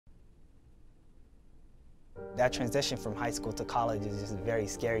That transition from high school to college is just very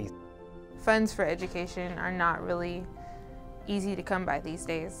scary. Funds for education are not really easy to come by these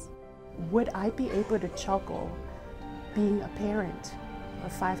days. Would I be able to juggle being a parent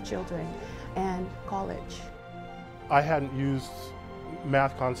of 5 children and college? I hadn't used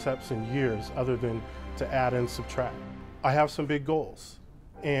math concepts in years other than to add and subtract. I have some big goals,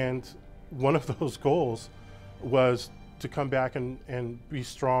 and one of those goals was to come back and be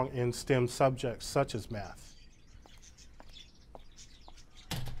strong in STEM subjects such as math.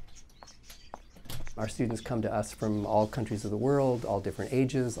 Our students come to us from all countries of the world, all different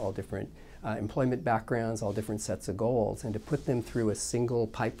ages, all different employment backgrounds, all different sets of goals, and to put them through a single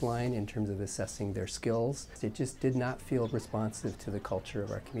pipeline in terms of assessing their skills, it just did not feel responsive to the culture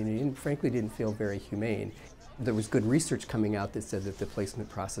of our community, and frankly didn't feel very humane. There was good research coming out that said that the placement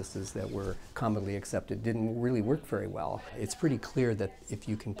processes that were commonly accepted didn't really work very well. It's pretty clear that if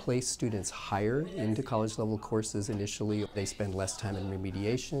you can place students higher into college level courses initially, they spend less time in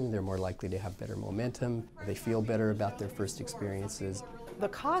remediation, they're more likely to have better momentum, they feel better about their first experiences. The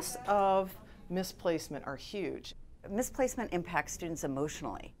costs of misplacement are huge. Misplacement impacts students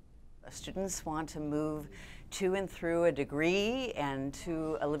emotionally. Students want to move to and through a degree and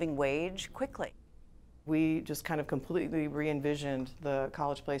to a living wage quickly. We just kind of completely re-envisioned the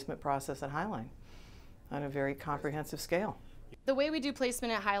college placement process at Highline on a very comprehensive scale. The way we do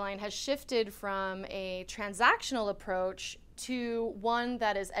placement at Highline has shifted from a transactional approach to one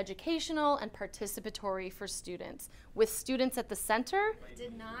that is educational and participatory for students. With students at the center,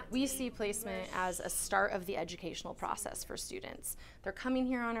 we see placement as a start of the educational process for students. They're coming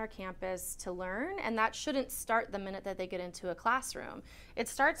here on our campus to learn, and that shouldn't start the minute that they get into a classroom. It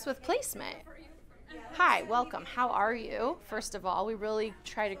starts with placement. Hi, welcome, how are you? First of all, we really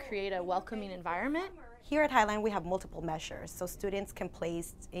try to create a welcoming environment. Here at Highline, we have multiple measures, so students can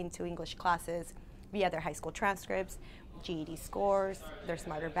place into English classes via their high school transcripts, GED scores, their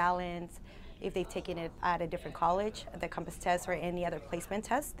Smarter Balance. If they've taken it at a different college, the Compass test or any other placement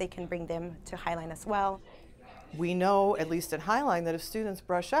test, they can bring them to Highline as well. We know, at least at Highline, that if students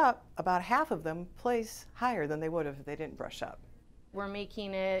brush up, about half of them place higher than they would have if they didn't brush up. We're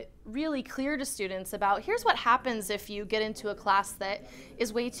making it really clear to students about here's what happens if you get into a class that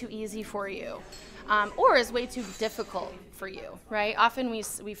is way too easy for you or is way too difficult for you, right? Often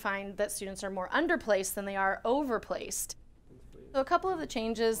we find that students are more underplaced than they are overplaced. So a couple of the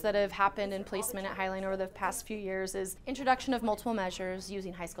changes that have happened in placement at Highline over the past few years is introduction of multiple measures,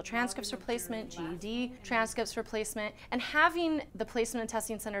 using high school transcripts for placement, GED transcripts for placement, and having the Placement and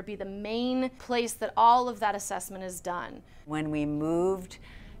Testing Center be the main place that all of that assessment is done. When we moved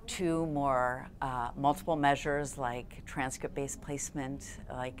to more multiple measures like transcript-based placement,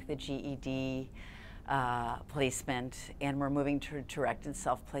 like the GED, placement, and we're moving to direct and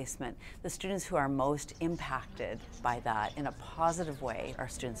self-placement. The students who are most impacted by that in a positive way are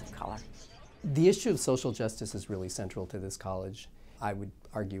students of color. The issue of social justice is really central to this college. I would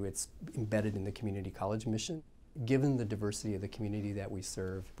argue it's embedded in the community college mission. Given the diversity of the community that we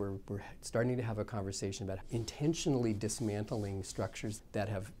serve, we're starting to have a conversation about intentionally dismantling structures that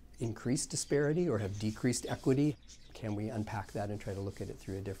have increased disparity or have decreased equity. Can we unpack that and try to look at it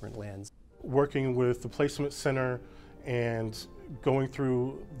through a different lens? Working with the Placement Center and going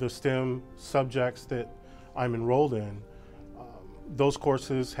through the STEM subjects that I'm enrolled in, those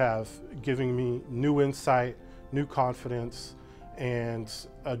courses have given me new insight, new confidence, and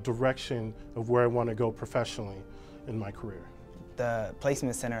a direction of where I want to go professionally in my career. The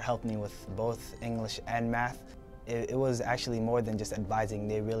Placement Center helped me with both English and math. It was actually more than just advising.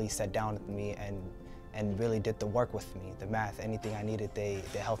 They really sat down with me and really did the work with me. The math, anything I needed, they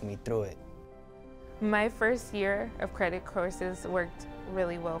helped me through it. My first year of credit courses worked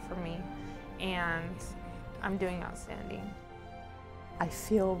really well for me, and I'm doing outstanding. I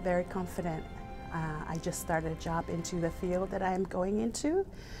feel very confident. I just started a job into the field that I am going into,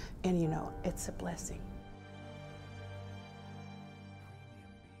 and you know, it's a blessing.